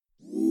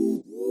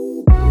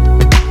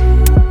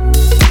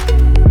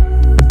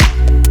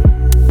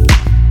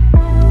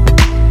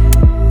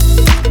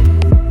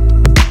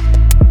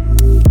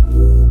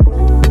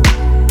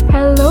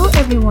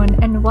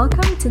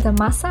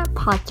Masa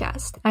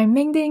podcast. I'm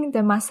Mingding, the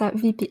Masa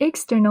VP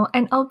External,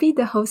 and I'll be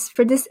the host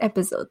for this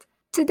episode.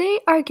 Today,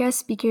 our guest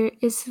speaker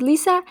is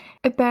Lisa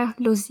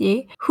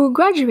Hébert-Lozier, who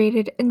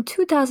graduated in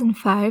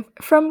 2005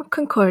 from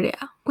Concordia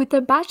with a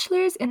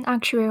bachelor's in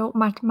actuarial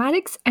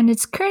mathematics and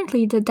is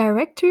currently the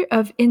director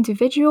of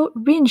individual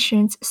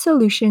reinsurance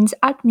solutions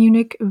at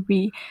Munich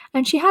Re,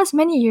 and she has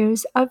many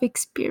years of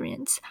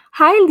experience.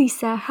 Hi,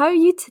 Lisa. How are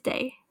you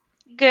today?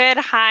 Good.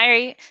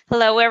 Hi.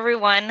 Hello,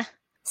 everyone.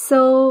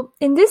 So,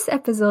 in this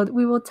episode,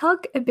 we will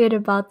talk a bit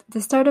about the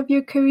start of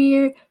your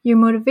career, your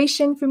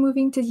motivation for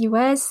moving to the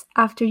US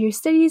after your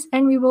studies,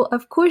 and we will,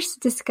 of course,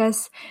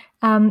 discuss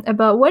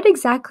about what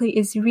exactly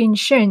is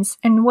reinsurance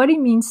and what it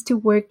means to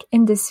work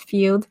in this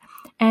field,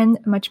 and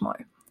much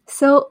more.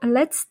 So,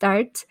 let's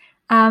start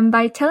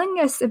by telling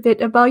us a bit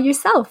about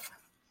yourself.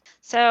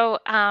 So,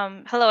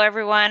 hello,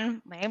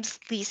 everyone. My name's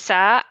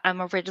Lisa.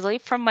 I'm originally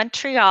from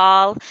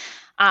Montreal,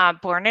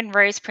 born and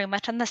raised pretty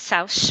much on the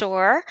South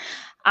Shore.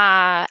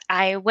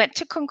 I went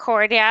to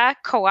Concordia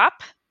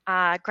Co-op,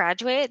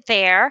 graduated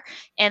there,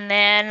 and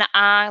then,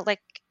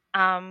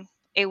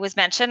 it was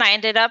mentioned, I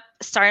ended up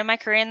starting my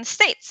career in the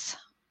States,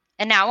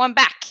 and now I'm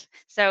back.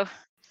 So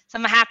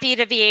I'm happy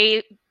to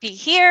be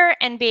here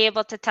and be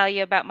able to tell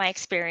you about my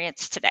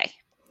experience today.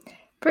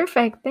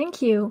 Perfect,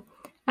 thank you.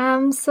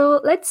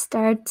 So let's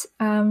start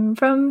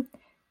from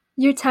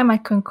your time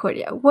at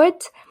Concordia.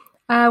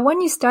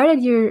 When you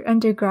started your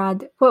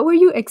undergrad, what were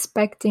you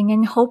expecting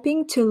and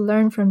hoping to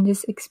learn from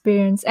this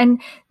experience?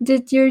 And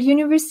did your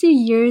university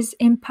years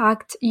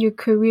impact your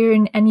career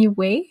in any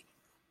way?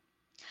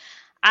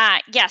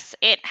 Yes,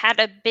 it had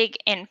a big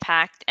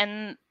impact.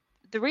 And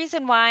the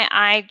reason why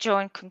I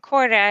joined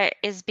Concordia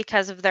is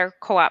because of their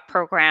co-op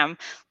program,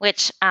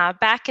 which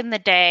back in the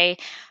day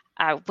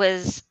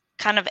was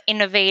kind of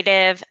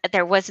innovative.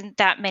 There wasn't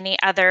that many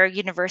other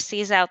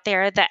universities out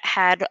there that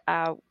had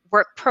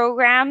work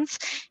programs,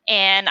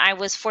 and I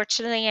was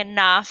fortunate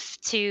enough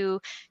to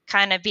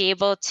kind of be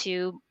able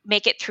to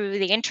make it through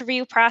the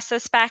interview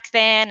process back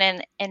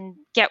then and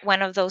get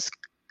one of those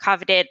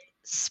coveted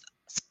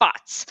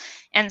spots.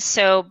 And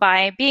so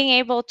by being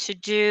able to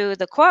do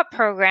the co-op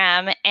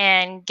program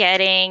and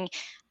getting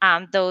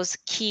those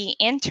key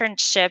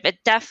internship, it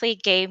definitely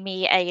gave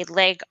me a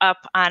leg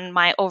up on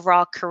my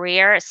overall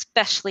career,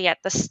 especially at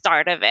the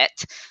start of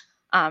it.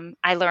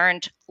 I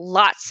learned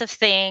lots of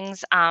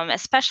things,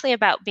 especially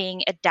about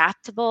being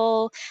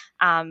adaptable,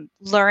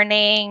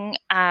 learning,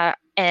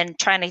 and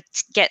trying to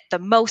get the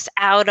most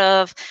out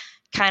of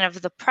kind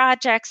of the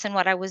projects and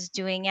what I was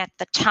doing at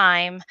the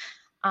time.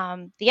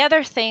 The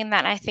other thing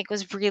that I think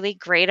was really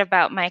great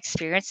about my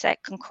experience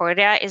at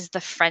Concordia is the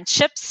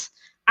friendships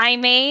I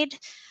made.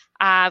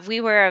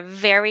 We were a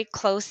very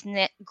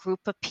close-knit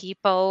group of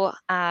people.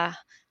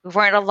 We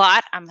weren't a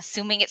lot. I'm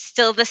assuming it's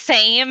still the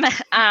same.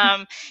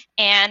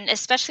 And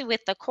especially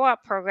with the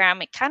co-op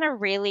program, it kind of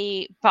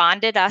really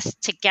bonded us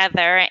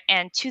together.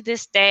 And to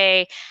this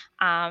day,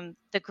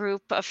 the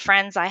group of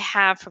friends I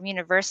have from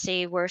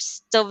university, we're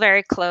still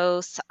very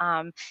close,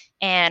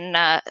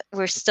 and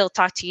we're still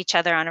talk to each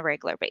other on a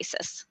regular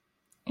basis.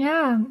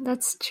 Yeah,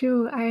 that's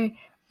true.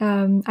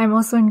 I'm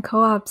also in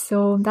co-op,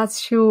 so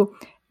that's true.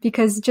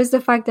 Because just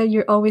the fact that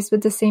you're always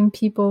with the same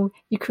people,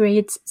 you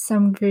create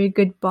some very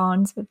good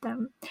bonds with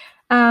them.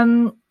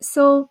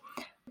 So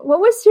what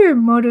was your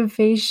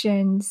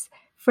motivations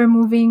for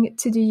moving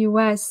to the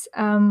US?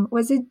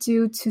 Was it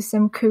due to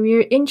some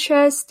career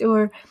interest,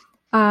 or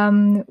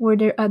were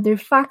there other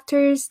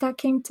factors that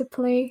came to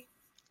play?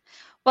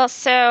 Well,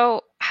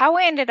 so how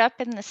I ended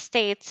up in the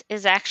States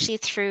is actually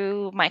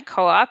through my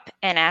co-op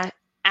and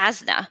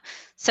ASNA.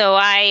 So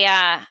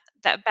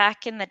that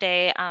back in the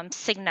day,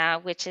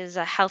 Cigna, which is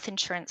a health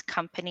insurance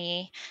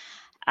company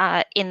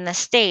in the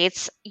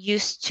States,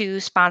 used to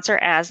sponsor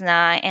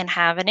ASNA and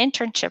have an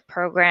internship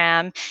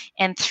program.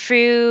 And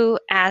through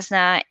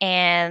ASNA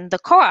and the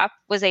co-op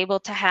was able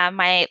to have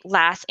my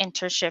last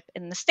internship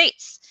in the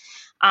States.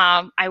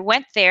 I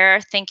went there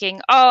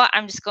thinking, oh,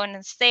 I'm just going to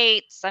the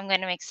States. I'm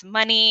going to make some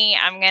money.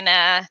 I'm going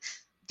to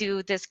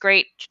do this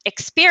great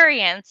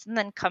experience and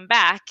then come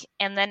back,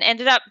 and then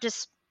ended up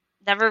just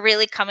never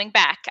really coming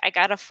back. I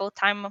got a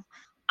full-time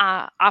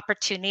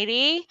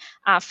opportunity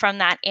from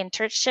that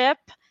internship.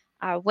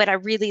 What I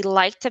really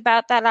liked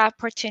about that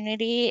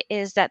opportunity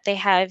is that they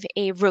have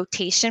a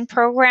rotation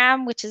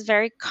program, which is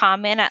very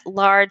common at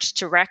large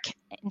direct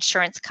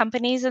insurance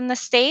companies in the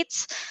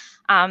States.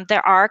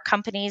 There are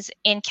companies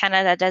in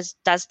Canada that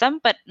does them,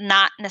 but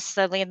not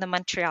necessarily in the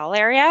Montreal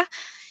area.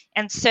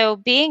 And so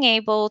being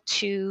able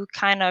to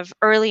kind of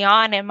early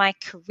on in my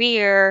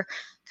career,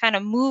 kind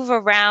of move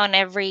around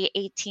every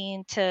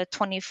 18 to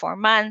 24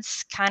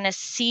 months, kind of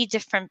see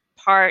different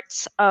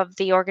parts of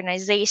the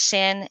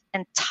organization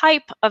and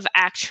type of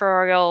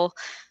actuarial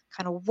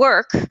kind of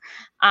work,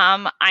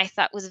 I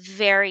thought was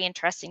very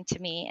interesting to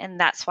me. And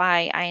that's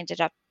why I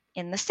ended up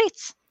in the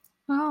States.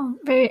 Oh,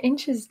 very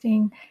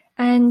interesting.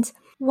 And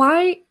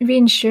why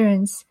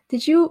reinsurance?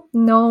 Did you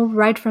know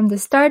right from the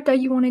start that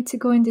you wanted to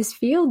go in this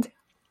field?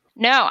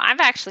 No, I've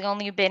actually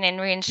only been in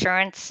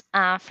reinsurance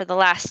for the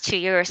last 2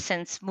 years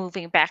since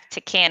moving back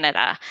to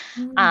Canada.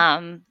 Mm.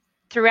 Um,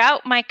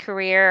 Throughout my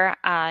career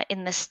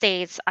in the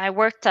States, I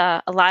worked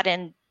a lot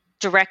in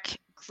direct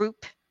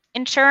group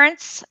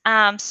insurance,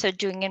 so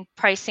doing in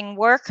pricing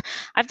work.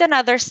 I've done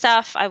other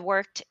stuff. I've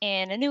worked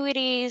in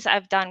annuities,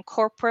 I've done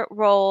corporate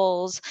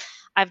roles,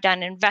 I've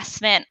done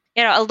investment,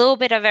 a little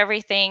bit of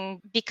everything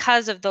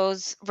because of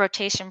those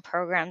rotation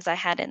programs I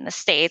had in the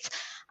States.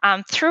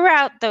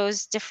 Throughout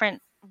those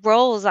different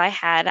roles I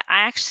had, I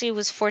actually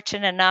was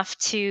fortunate enough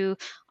to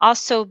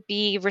also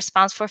be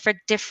responsible for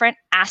different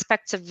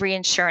aspects of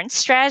reinsurance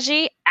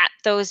strategy at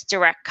those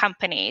direct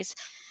companies.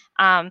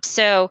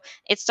 So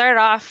it started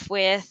off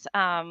with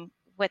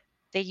what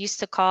they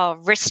used to call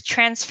risk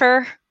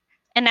transfer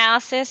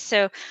analysis.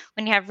 So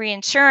when you have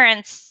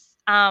reinsurance,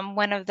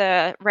 one of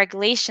the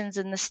regulations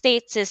in the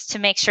States is to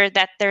make sure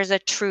that there's a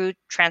true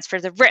transfer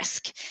of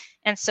risk.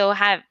 And so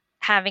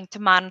having to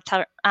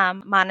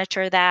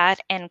monitor that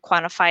and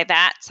quantify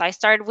that. So I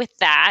started with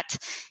that,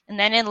 and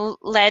then it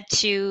led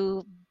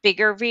to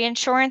bigger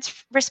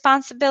reinsurance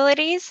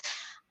responsibilities,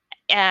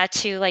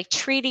 to like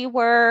treaty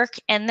work,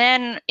 and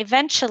then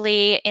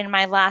eventually in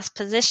my last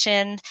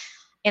position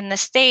in the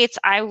States,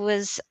 I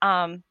was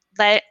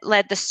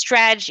led the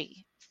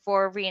strategy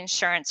for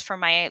reinsurance for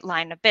my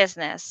line of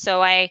business.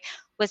 So I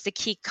was the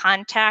key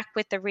contact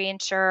with the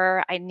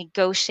reinsurer. I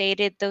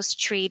negotiated those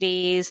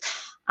treaties.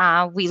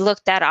 We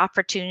looked at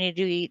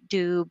opportunity to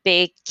do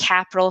big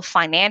capital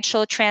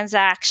financial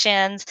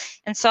transactions.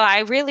 And so I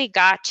really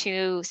got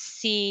to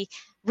see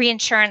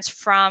reinsurance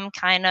from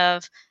kind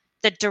of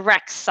the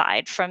direct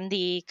side, from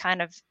the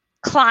kind of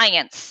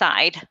client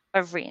side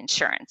of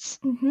reinsurance.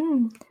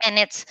 Mm-hmm. And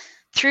it's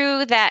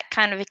through that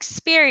kind of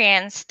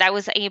experience that I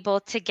was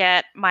able to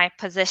get my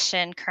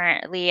position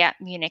currently at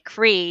Munich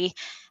Re,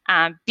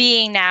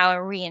 being now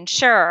a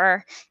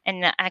reinsurer,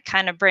 and I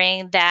kind of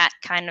bring that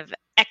kind of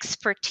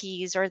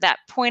expertise or that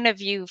point of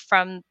view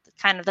from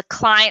kind of the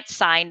client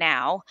side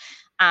now,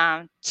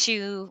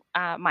 to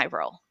my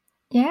role.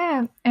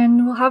 Yeah,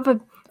 and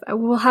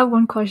we'll have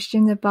one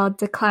question about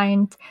the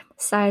client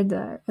side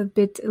a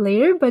bit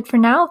later. But for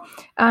now,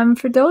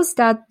 for those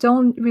that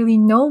don't really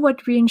know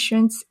what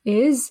reinsurance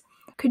is,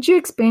 could you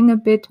explain a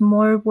bit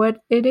more what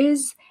it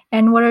is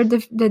and what are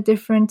the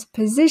different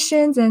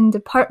positions and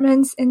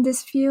departments in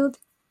this field?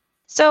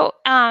 So,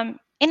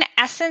 in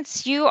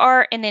essence, you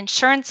are an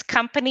insurance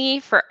company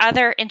for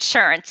other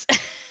insurance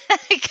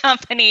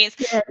companies.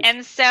 Yes.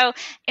 And so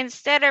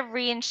instead of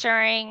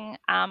reinsuring,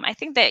 I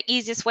think the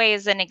easiest way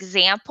is an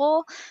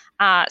example.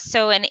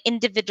 So, an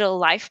individual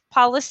life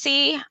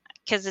policy,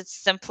 because it's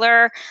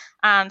simpler.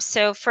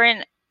 So,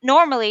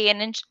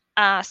 normally,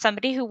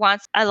 somebody who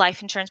wants a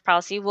life insurance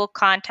policy will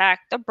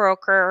contact the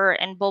broker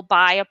and will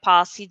buy a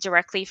policy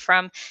directly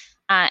from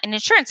an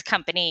insurance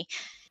company.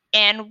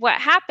 And what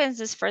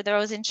happens is, for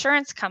those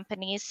insurance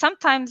companies,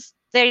 sometimes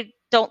they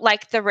don't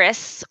like the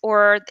risks,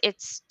 or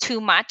it's too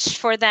much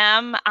for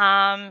them.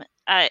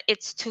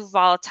 It's too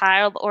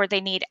volatile, or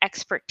they need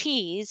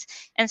expertise.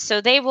 And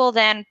so they will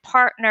then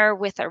partner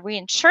with a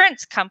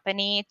reinsurance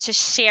company to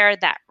share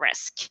that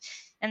risk.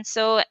 And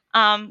so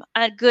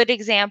a good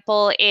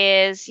example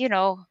is,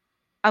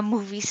 a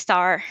movie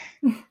star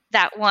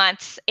that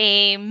wants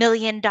 $1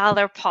 million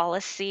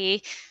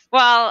policy.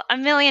 Well,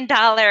 $1 million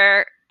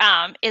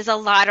is a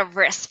lot of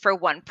risk for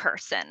one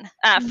person,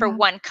 for Yeah.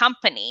 one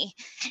company.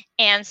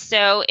 And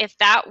so if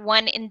that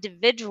one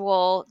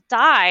individual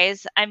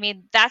dies, I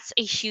mean, that's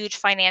a huge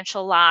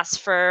financial loss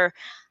for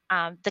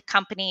the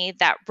company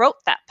that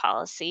wrote that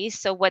policy.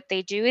 So what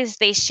they do is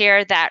they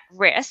share that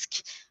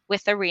risk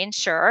with the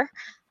reinsurer,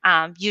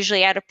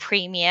 usually at a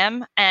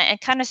premium,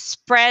 and kind of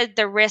spread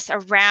the risk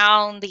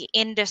around the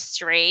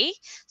industry,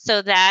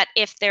 so that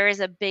if there is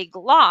a big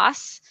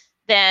loss,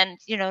 then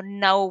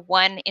no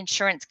one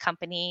insurance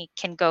company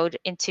can go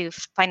into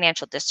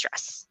financial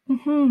distress.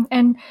 Mm-hmm.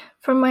 And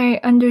from my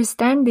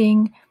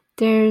understanding,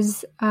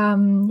 there's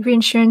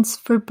reinsurance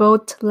for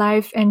both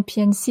life and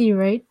PNC,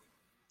 right?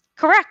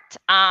 Correct.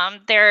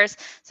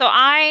 So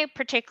I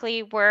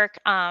particularly work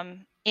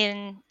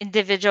in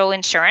individual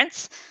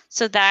insurance,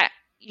 so that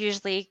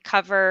usually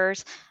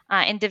covers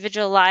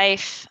individual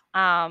life,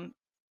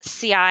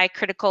 CI,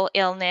 critical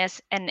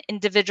illness, and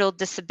individual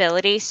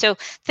disability. So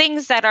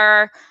things that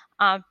are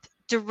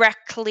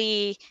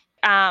directly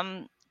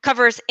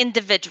covers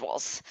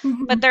individuals. But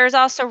Mm-hmm. there's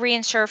also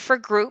reinsure for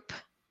group.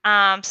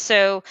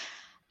 So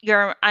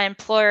your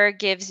employer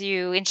gives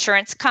you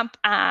insurance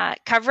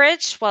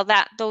coverage. Well,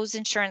 those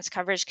insurance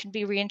coverage can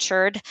be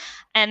reinsured.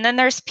 And then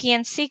there's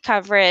PNC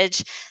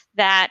coverage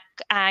that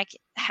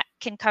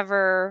can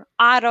cover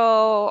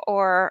auto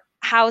or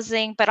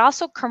housing, but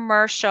also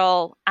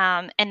commercial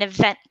and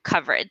event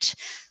coverage.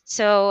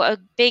 So a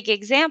big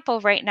example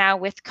right now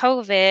with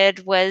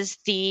COVID was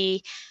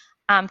the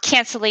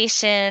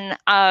cancellation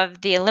of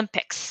the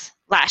Olympics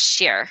last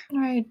year.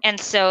 Right. And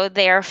so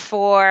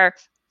therefore,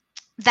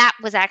 that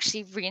was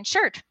actually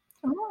reinsured.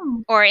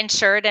 Oh. or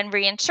insured and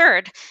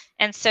reinsured.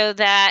 And so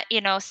that,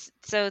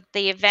 so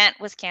the event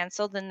was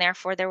canceled, and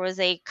therefore there was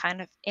a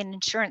kind of an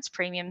insurance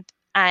premium,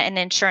 an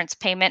insurance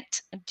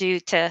payment due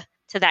to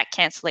that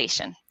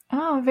cancellation.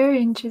 Oh,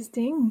 very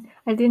interesting.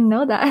 I didn't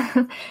know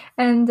that.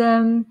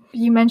 And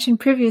you mentioned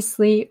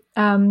previously,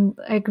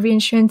 like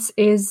reinsurance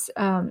is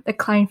a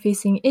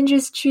client-facing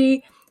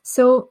industry.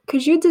 So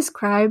could you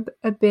describe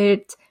a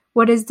bit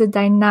what is the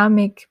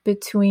dynamic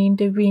between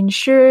the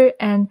reinsurer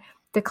and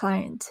the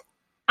client?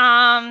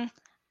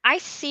 I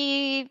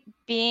see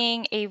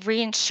being a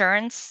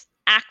reinsurance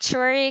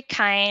actuary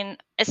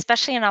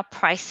especially in a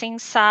pricing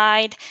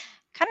side,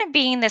 kind of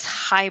being this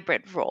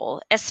hybrid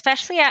role,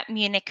 especially at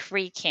Munich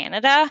Re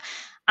Canada,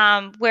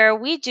 where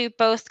we do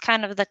both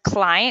kind of the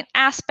client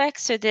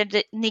aspects, so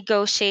the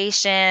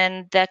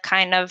negotiation, the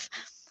kind of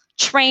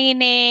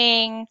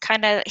training,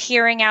 kind of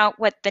hearing out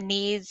what the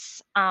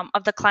needs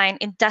of the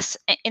client,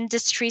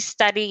 industry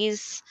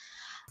studies,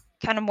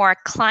 kind of more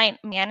client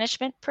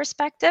management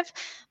perspective.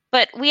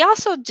 But we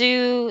also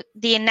do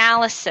the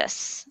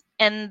analysis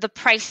and the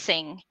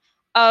pricing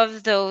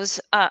of those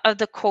of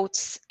the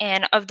quotes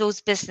and of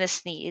those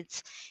business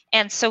needs.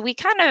 And so we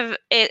kind of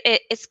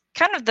it's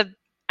kind of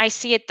I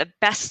see it the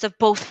best of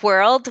both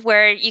worlds,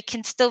 where you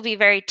can still be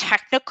very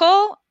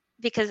technical,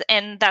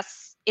 and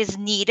that's is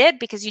needed,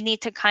 because you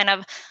need to kind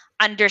of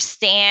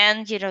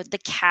understand the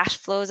cash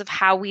flows of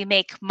how we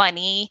make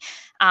money,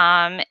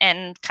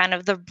 and kind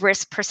of the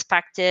risk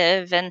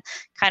perspective, and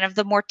kind of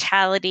the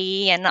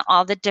mortality, and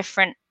all the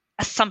different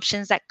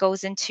assumptions that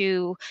goes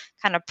into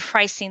kind of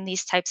pricing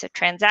these types of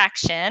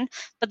transaction.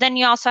 But then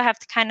you also have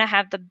to kind of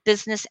have the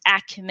business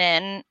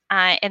acumen,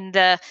 and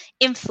the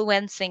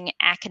influencing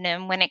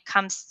acumen when it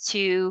comes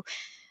to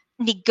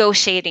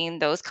negotiating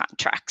those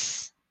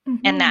contracts and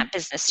Mm-hmm. that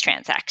business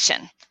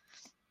transaction.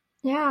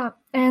 Yeah,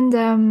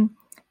 and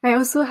I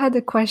also had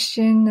a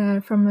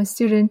question from a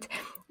student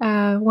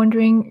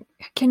wondering,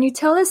 can you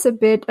tell us a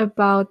bit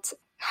about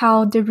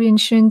how the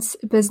reinsurance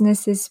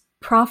business is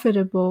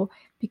profitable?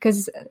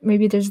 Because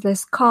maybe there's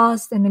less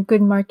cost and a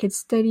good market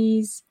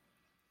studies.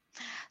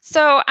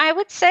 So I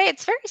would say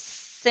it's very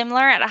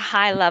similar at a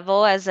high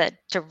level as a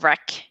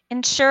direct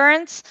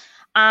insurance,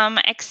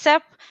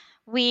 except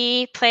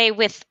we play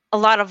with a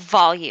lot of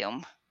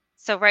volume.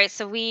 So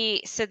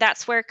so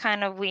that's where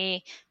kind of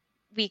we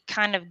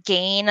kind of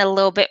gain a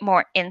little bit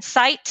more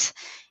insight.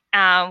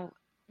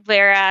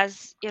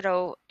 Whereas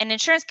an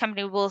insurance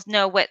company will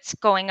know what's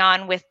going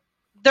on with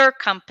their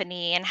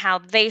company and how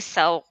they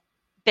sell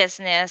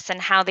business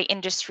and how the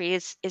industry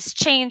is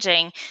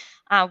changing.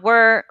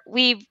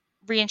 We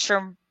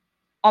reinsure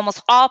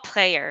almost all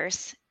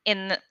players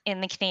in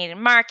the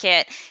Canadian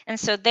market, and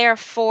so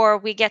therefore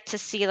we get to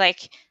see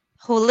like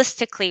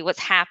holistically what's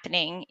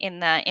happening in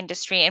the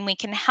industry, and we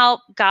can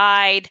help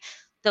guide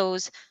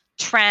those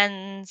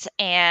trends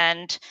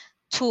and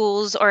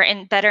tools, or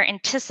better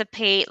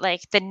anticipate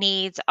like the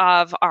needs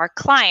of our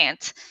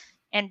clients.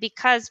 And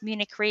because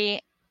Munich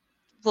Re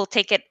will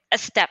take it a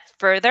step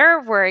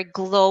further, we're a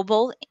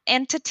global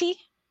entity.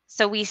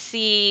 So we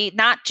see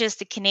not just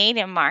the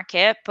Canadian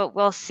market, but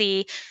we'll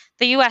see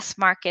the US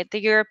market,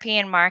 the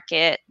European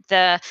market,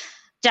 the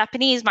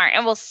Japanese market,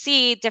 and we'll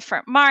see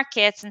different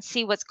markets and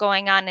see what's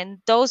going on in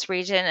those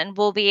regions, and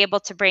we'll be able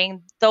to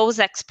bring those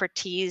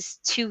expertise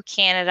to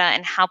Canada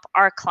and help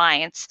our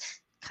clients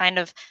kind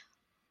of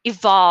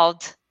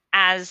evolve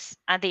as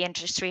the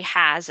industry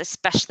has,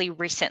 especially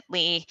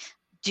recently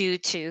due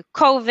to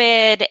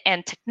COVID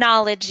and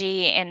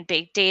technology and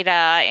big data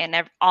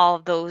and all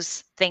of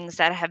those things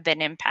that have been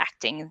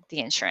impacting the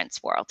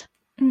insurance world.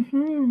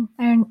 Mm-hmm.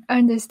 I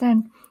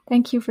understand.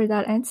 Thank you for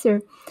that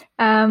answer.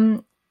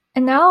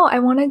 And now I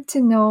wanted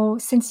to know,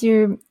 since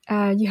you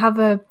have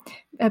a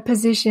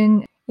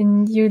position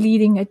and you're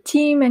leading a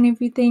team and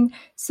everything,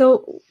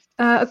 so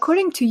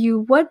according to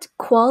you, what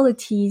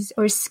qualities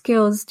or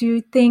skills do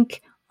you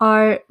think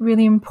are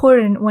really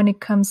important when it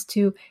comes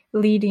to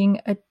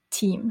leading a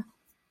team?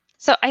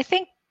 So I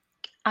think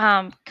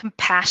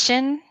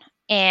compassion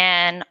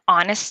and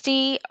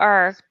honesty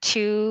are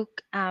two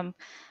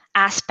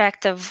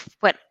aspects of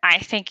what I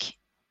think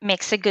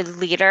makes a good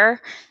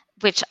leader,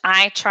 which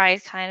I try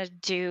to kind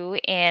of do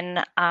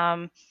in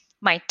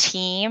my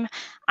team.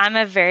 I'm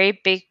a very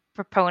big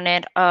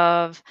proponent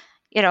of,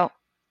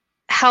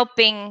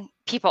 helping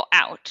people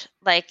out,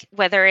 like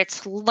whether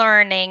it's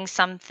learning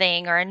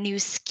something or a new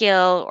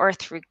skill, or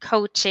through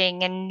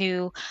coaching and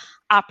new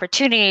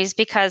opportunities,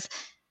 because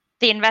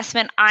the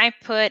investment I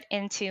put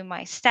into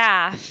my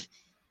staff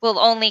will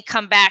only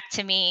come back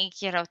to me,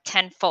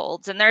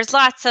 tenfold. And there's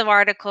lots of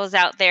articles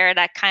out there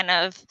that kind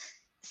of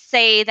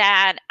say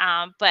that,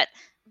 but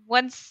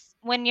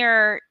when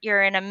you're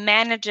in a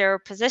manager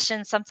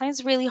position, sometimes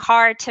it's really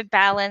hard to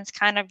balance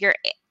kind of your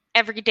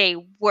everyday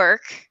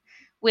work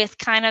with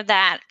kind of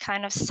that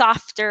kind of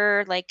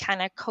softer, like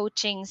kind of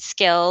coaching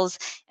skills,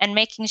 and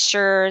making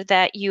sure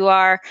that you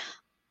are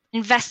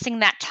investing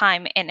that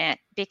time in it,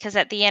 because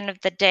at the end of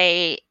the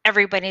day,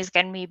 everybody's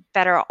going to be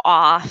better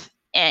off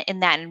in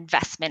that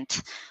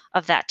investment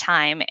of that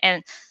time.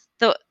 And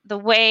the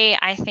way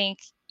I think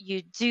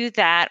you do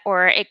that,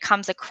 or it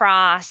comes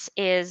across,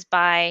 is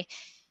by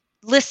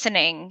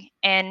listening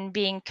and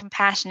being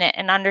compassionate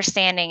and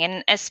understanding,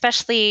 and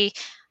especially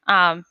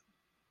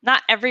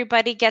not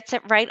everybody gets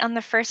it right on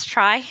the first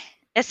try,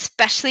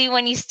 especially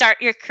when you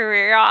start your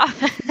career off.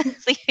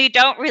 So you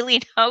don't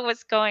really know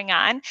what's going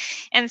on.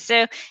 And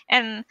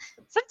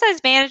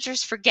sometimes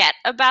managers forget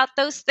about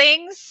those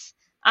things.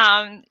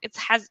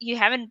 You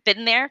haven't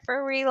been there for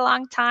a really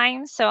long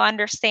time, so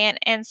understand,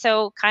 and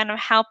so kind of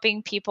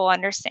helping people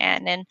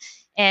understand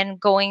and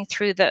going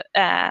through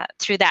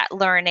through that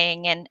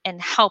learning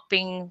and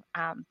helping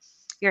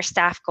your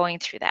staff going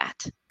through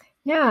that.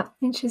 Yeah,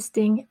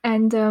 interesting.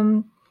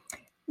 And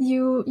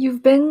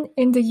you've been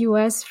in the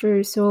US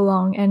for so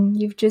long, and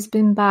you've just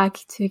been back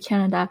to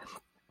Canada.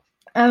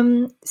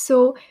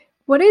 So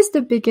what is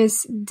the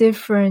biggest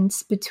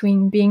difference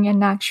between being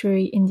an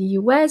actuary in the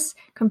US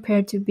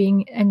compared to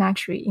being an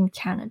actuary in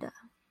Canada?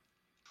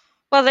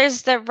 Well,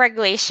 there's the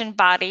regulation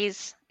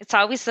bodies. It's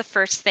always the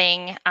first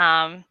thing.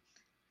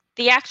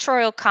 The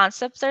actuarial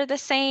concepts are the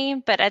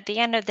same, but at the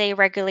end of the day,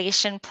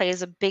 regulation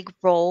plays a big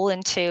role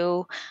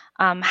into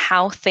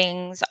how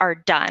things are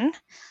done.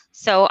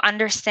 So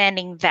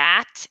understanding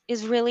that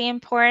is really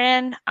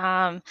important.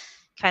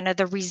 Kind of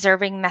the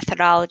reserving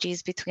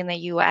methodologies between the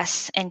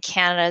US and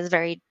Canada is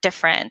very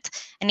different.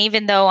 And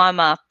even though I'm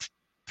a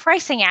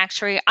pricing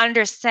actuary,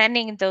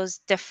 understanding those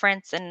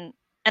difference and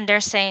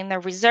understanding the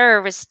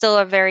reserve is still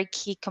a very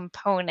key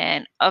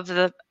component of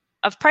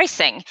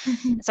pricing.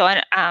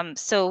 Mhm.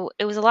 So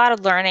it was a lot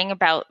of learning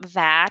about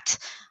that.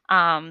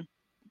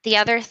 The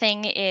other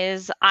thing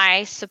is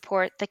I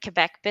support the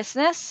Quebec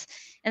business.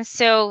 And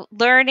so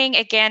learning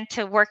again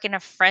to work in a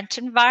French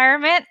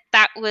environment,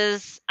 that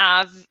was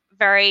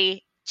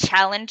very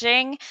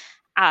challenging.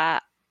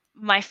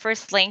 My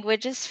first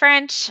language is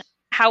French.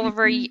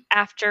 However, Mhm.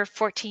 after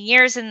 14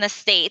 years in the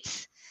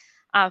States,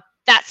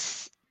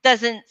 that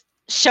doesn't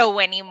show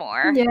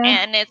anymore. Yeah.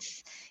 And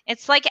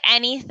it's like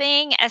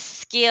anything, a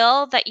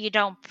skill that you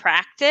don't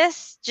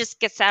practice just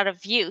gets out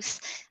of use.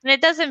 And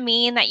it doesn't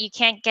mean that you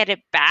can't get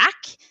it back,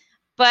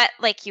 but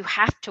like you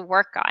have to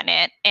work on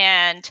it.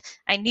 And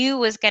I knew it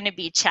was going to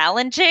be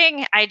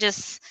challenging. I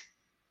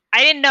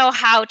didn't know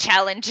how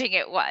challenging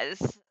it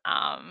was.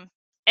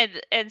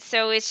 And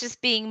so it's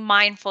just being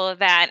mindful of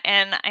that.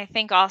 And I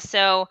think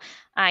also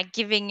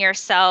giving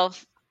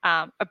yourself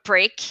a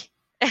break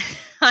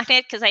on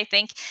it, because I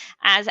think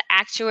as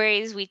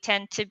actuaries, we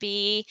tend to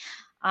be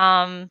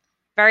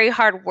very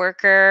hard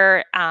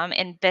worker,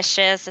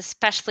 ambitious,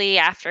 especially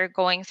after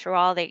going through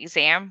all the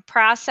exam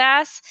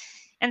process.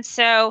 And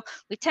so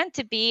we tend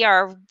to be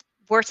our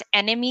worst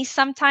enemy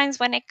sometimes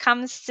when it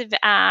comes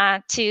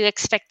to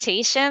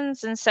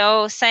expectations. And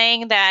so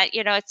saying that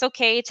it's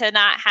okay to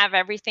not have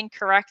everything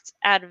correct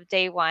out of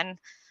day one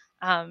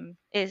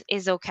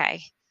is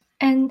okay.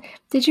 And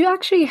did you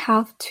actually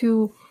have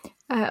to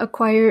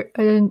acquire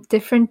a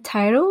different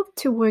title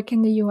to work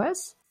in the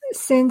US?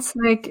 Since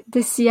like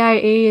the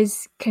CIA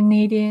is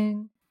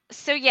Canadian.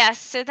 So yes,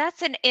 so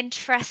that's an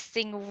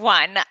interesting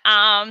one.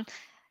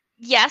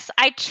 Yes,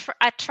 I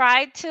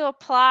tried to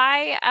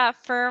apply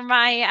for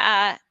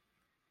my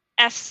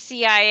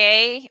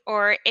FCIA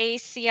or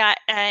ACIA.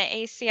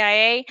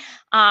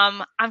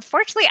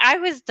 Unfortunately, I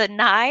was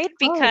denied Oh.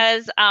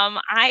 because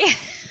I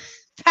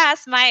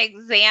passed my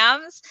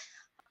exams.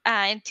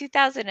 In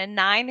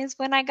 2009 is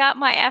when I got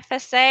my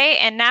FSA,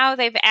 and now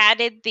they've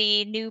added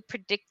the new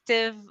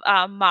predictive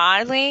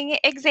modeling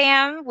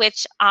exam,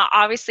 which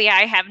obviously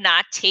I have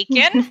not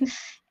taken.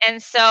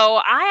 And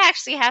so I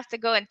actually have to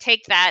go and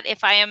take that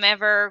if I am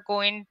ever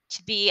going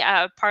to be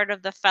a part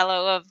of the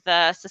fellow of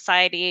the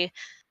Society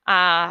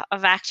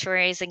of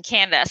Actuaries in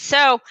Canada.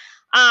 So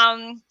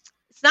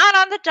it's not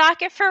on the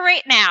docket for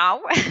right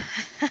now.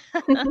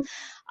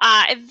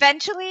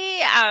 Eventually,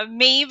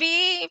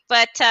 maybe,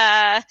 but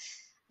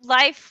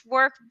life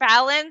work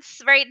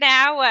balance right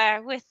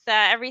now with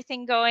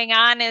everything going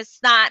on is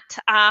not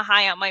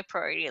high on my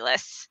priority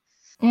list.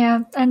 Yeah,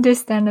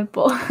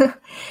 understandable.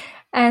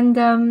 And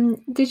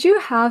did you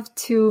have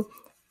to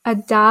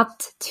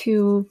adapt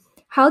to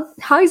how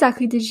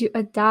exactly did you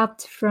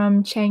adapt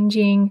from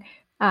changing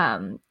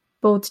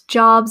both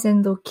jobs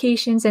and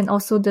locations and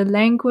also the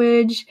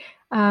language?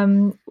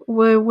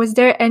 Was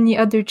there any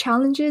other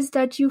challenges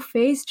that you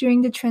faced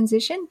during the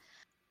transition?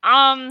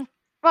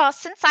 Well,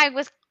 since I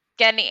was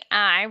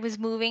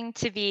moving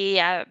to be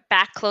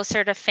back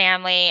closer to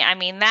family. I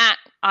mean, that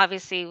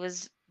obviously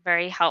was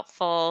very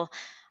helpful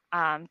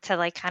to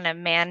like kind of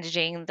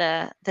managing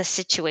the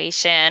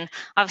situation.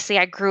 Obviously,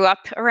 I grew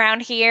up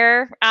around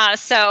here,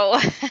 so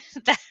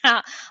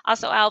that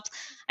also helped.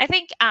 I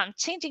think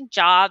changing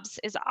jobs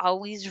is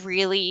always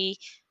really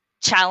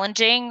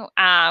challenging.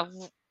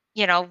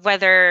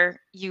 Whether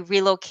you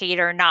relocate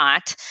or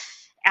not.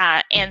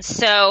 And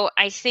so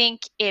I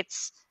think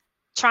it's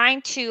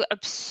trying to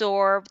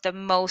absorb the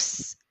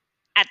most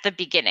at the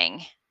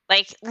beginning.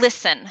 Like,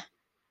 listen.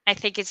 I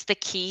think it's the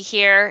key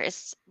here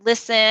is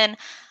listen,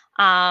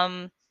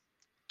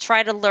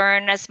 try to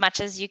learn as much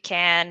as you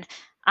can.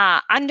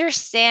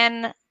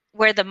 understand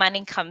where the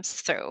money comes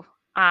through,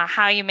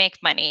 how you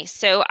make money.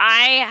 So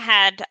I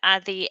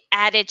had the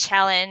added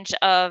challenge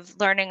of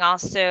learning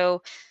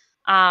also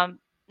um,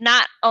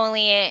 not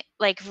only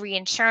like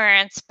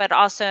reinsurance, but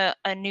also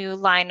a new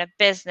line of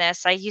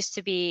business. I used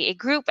to be a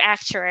group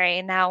actuary,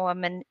 and now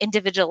I'm an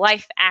individual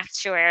life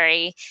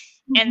actuary.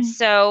 And Mhm.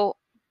 so,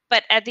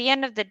 but at the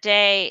end of the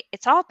day,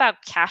 it's all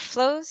about cash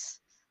flows.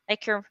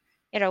 Like you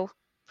know,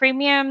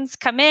 premiums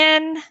come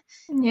in,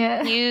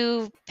 Yeah.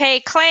 you pay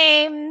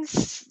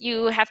claims,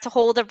 you have to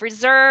hold a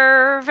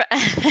reserve.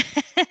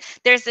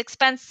 There's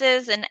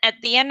expenses, and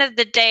at the end of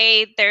the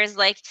day,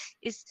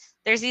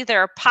 there's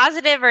either a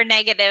positive or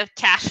negative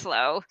cash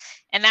flow,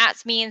 and that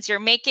means you're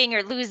making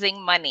or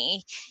losing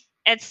money.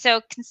 And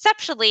so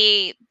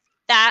conceptually,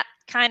 that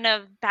kind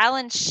of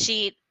balance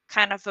sheet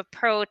kind of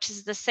approach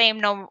is the same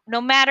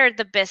no matter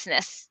the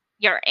business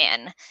you're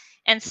in.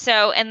 And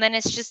then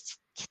it's just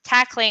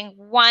tackling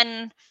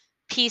one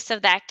piece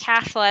of that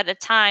cash flow at a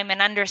time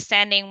and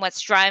understanding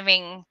what's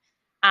driving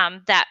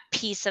that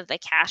piece of the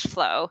cash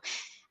flow.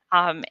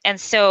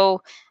 And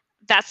so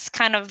that's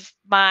kind of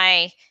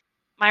my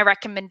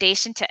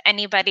recommendation to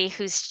anybody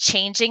who's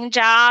changing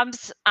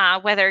jobs,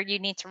 whether you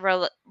need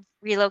to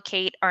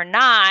relocate or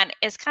not,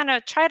 is kind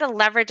of try to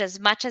leverage as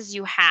much as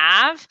you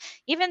have,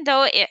 even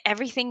though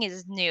everything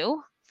is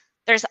new.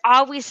 There's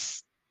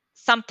always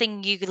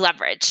something you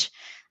leverage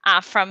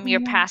from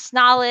your Yeah. past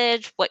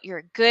knowledge, what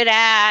you're good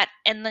at,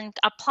 and then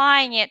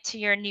applying it to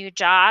your new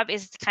job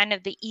is kind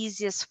of the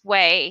easiest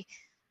way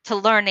to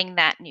learning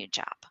that new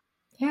job.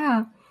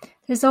 Yeah.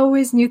 There's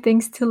always new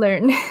things to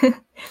learn.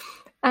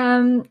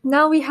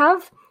 Now we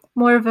have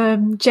more of a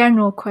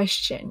general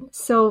question.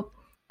 So,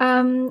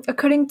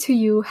 according to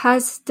you,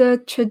 has the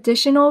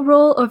traditional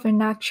role of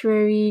an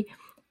actuary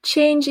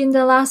changed in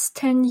the last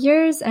 10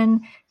 years?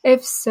 And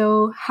if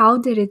so, how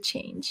did it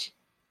change?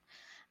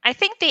 I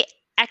think the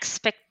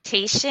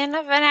expectation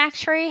of an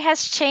actuary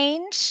has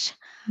changed.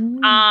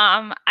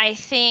 Mm. I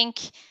think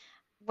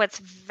what's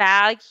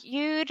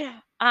valued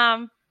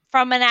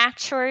from an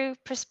actuary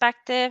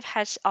perspective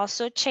has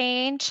also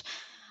changed.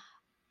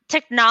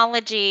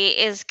 Technology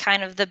is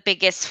kind of the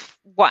biggest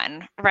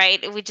one,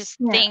 right? We just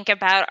Yeah. think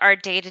about our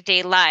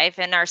day-to-day life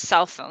and our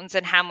cell phones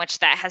and how much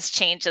that has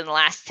changed in the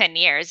last 10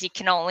 years. You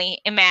can only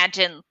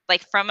imagine,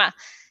 like, from a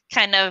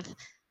kind of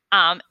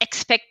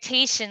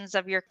expectations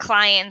of your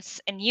clients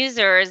and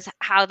users,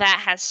 how that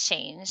has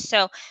changed.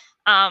 So,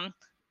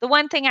 the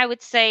one thing I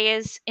would say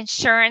is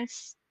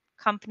insurance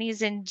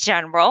companies in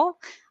general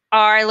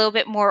are a little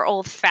bit more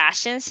old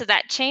fashioned. So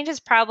that change is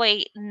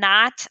probably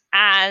not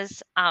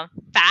as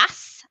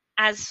fast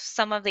as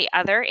some of the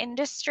other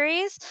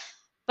industries,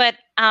 but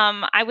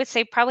I would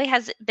say probably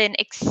has been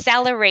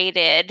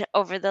accelerated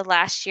over the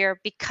last year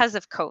because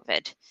of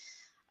COVID.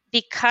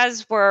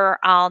 Because we're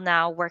all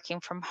now working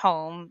from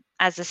home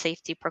as a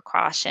safety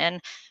precaution,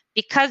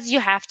 because you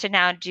have to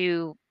now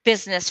do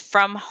business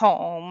from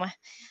home,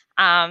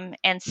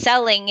 and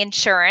selling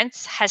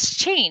insurance has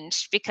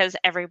changed because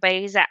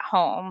everybody's at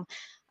home.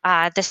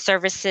 The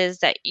services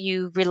that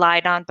you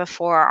relied on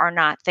before are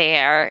not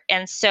there.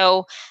 And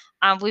so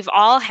we've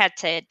all had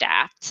to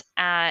adapt.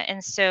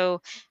 And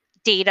so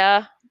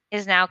data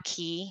is now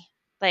key,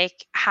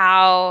 like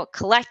how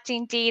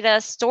collecting data,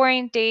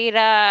 storing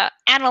data,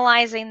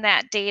 analyzing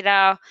that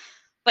data,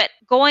 but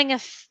going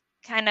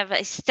kind of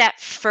a step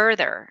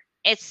further.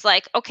 It's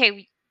like,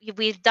 okay,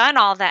 we've done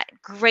all that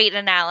great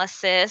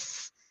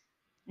analysis.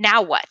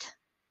 Now what?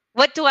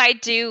 What do I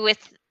do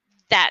with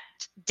that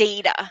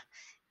data?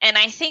 And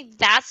I think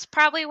that's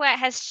probably what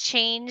has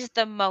changed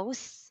the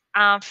most,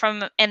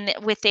 from and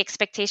with the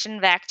expectation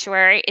of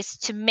actuary, is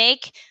to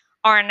make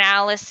our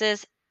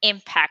analysis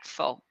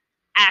impactful,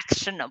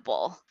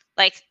 actionable,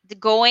 like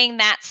going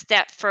that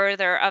step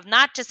further of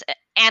not just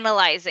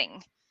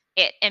analyzing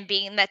it and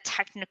being the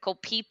technical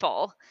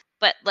people,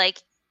 but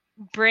like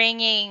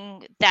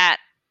bringing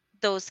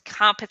those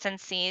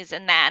competencies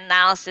and that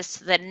analysis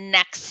to the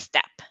next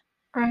step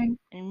Right.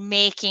 and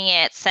making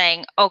it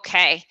saying,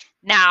 okay,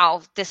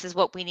 now this is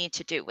what we need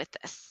to do with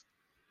this.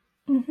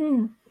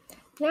 Mm-hmm.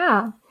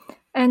 Yeah.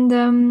 And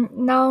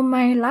now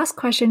my last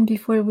question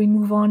before we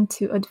move on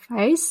to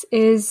advice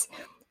is,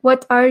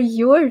 what are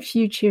your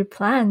future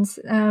plans?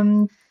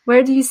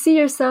 Where do you see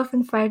yourself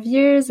in 5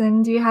 years?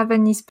 And do you have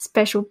any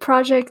special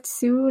projects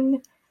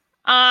soon?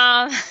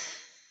 Um,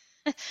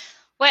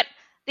 what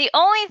the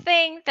only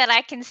thing that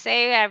I can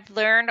say I've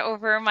learned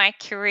over my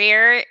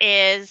career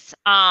is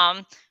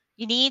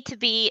you need to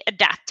be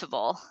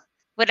adaptable.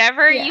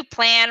 Whatever Yeah. you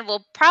plan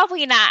will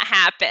probably not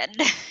happen.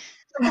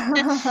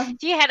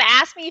 If you had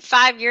asked me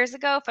 5 years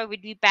ago if I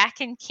would be back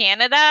in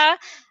Canada,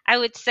 I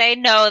would say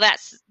no,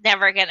 that's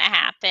never going to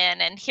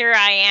happen. And here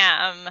I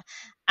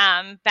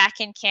am,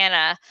 back in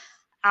Canada.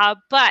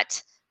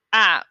 But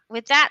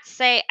with that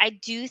say, I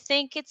do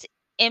think it's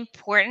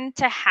important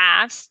to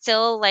have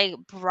still like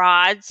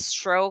broad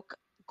stroke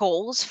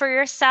goals for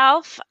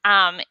yourself,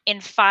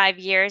 in 5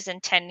 years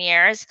and 10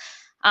 years.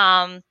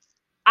 Um,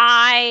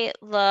 I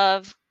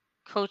love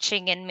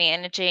coaching and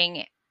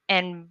managing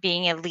and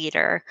being a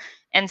leader.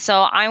 And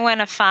so I want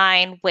to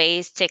find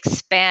ways to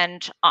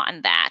expand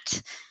on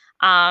that.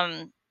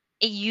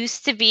 It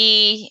used to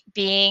be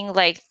being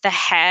like the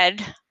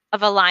head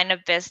of a line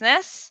of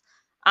business.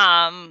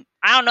 I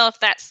don't know if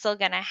that's still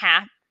going to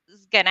happen,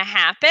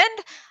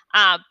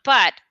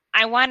 but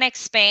I want to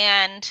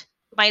expand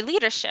my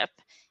leadership.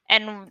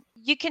 And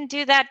you can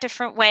do that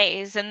different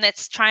ways. And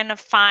it's trying to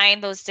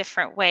find those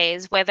different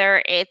ways,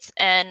 whether it's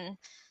an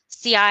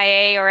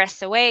CIA or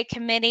SOA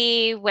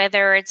committee,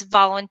 whether it's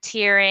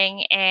volunteering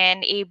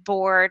in a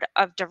board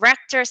of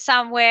directors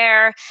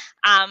somewhere.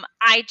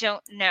 I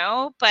don't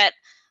know, but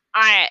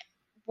I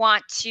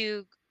want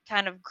to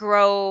kind of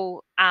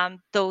grow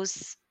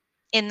those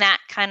in that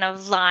kind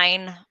of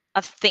line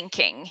of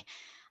thinking.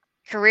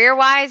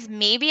 Career-wise,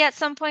 maybe at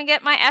some point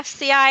get my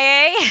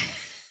FCIA.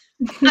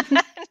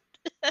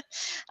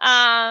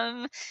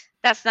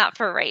 That's not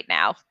for right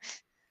now.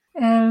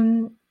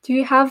 Do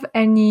you have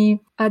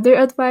any other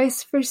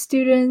advice for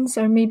students,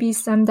 or maybe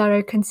some that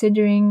are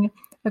considering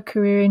a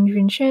career in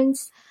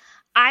reinsurance?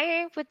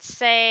 I would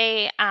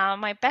say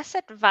my best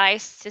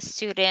advice to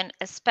students,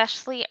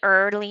 especially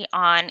early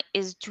on,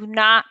 is do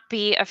not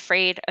be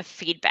afraid of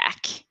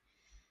feedback.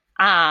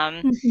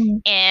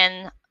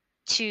 And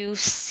to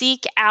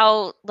seek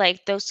out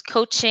like those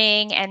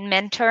coaching and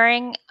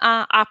mentoring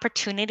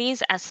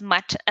opportunities as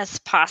much as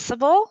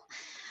possible.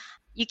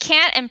 You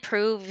can't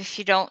improve if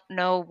you don't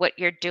know what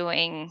you're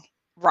doing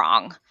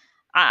wrong.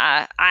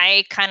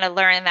 I kind of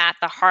learned that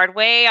the hard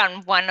way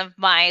on one of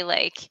my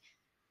like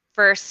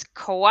first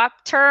co-op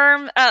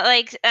term,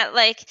 and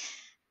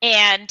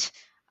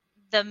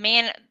the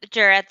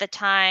manager at the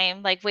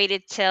time like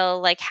waited till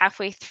like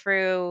halfway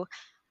through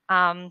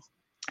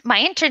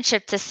my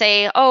internship to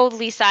say, "Oh,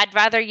 Lisa, I'd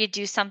rather you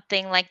do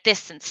something like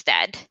this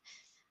instead."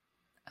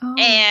 Oh.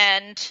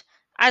 And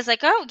I was like,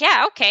 "Oh,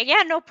 yeah, okay,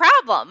 yeah, no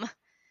problem."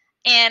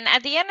 And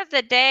at the end of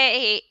the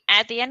day,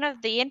 at the end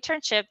of the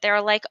internship, they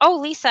were like, "Oh,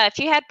 Lisa, if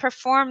you had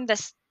performed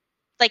this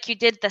like you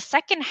did the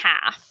second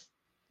half,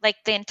 like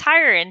the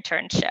entire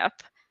internship,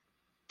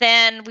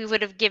 then we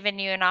would have given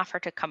you an offer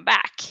to come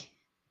back."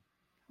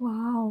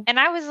 Wow. And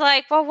I was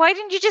like, "Well, why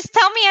didn't you just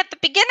tell me at the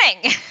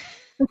beginning?"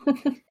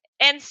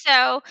 And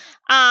so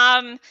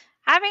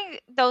having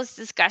those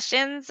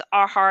discussions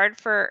are hard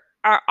for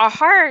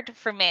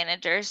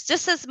managers,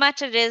 just as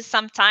much as it is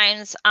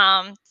sometimes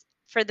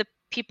for the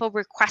people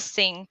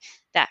requesting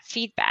that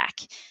feedback.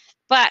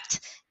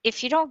 But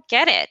if you don't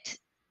get it,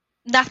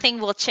 nothing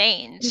will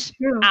change.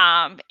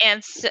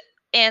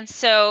 And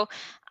so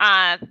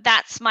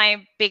that's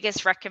my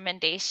biggest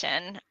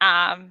recommendation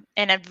and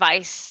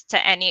advice to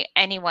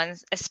anyone,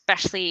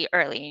 especially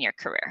early in your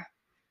career.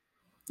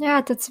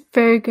 Yeah, that's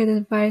very good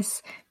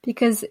advice,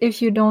 because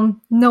if you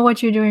don't know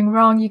what you're doing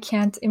wrong, you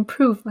can't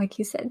improve, like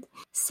you said.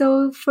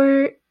 So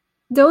for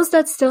those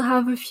that still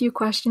have a few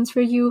questions for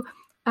you,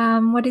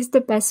 what is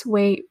the best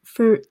way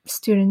for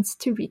students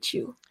to reach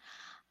you?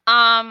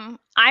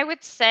 I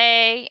would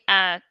say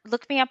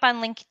look me up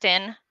on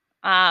LinkedIn.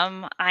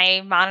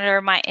 I monitor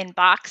my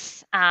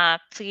inbox.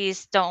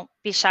 Please don't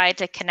be shy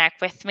to connect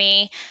with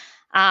me.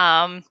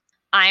 I'm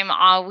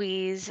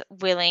always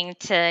willing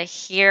to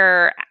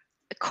hear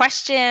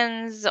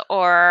questions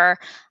or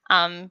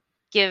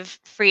give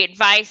free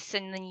advice,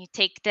 and then you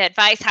take the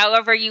advice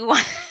however you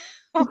want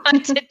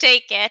to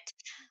take it.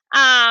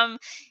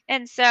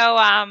 And so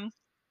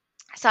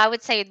I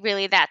would say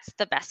really that's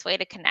the best way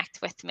to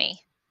connect with me.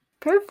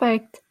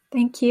 Perfect.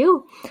 Thank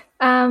you.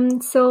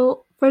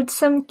 So for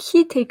some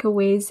key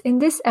takeaways in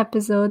this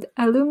episode,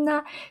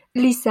 alumna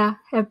Lisa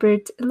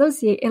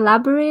Hebert-Lozier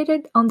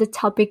elaborated on the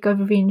topic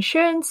of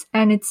reinsurance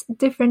and its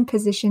different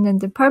positions and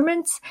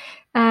departments,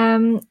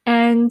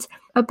 and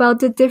about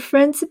the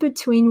difference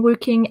between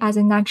working as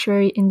an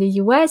actuary in the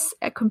US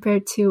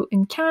compared to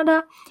in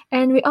Canada.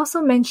 And we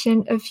also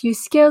mentioned a few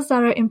skills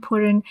that are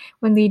important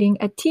when leading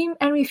a team,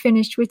 and we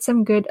finished with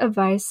some good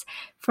advice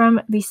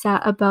from Lisa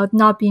about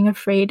not being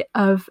afraid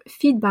of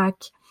feedback.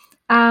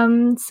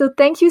 So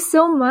thank you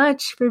so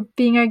much for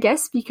being our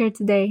guest speaker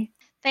today.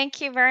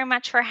 Thank you very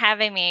much for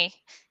having me.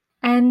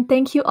 And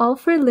thank you all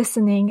for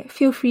listening.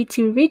 Feel free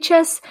to reach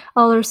us.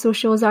 All our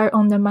socials are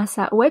on the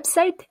MASA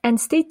website,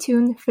 and stay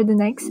tuned for the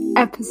next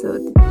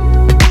episode.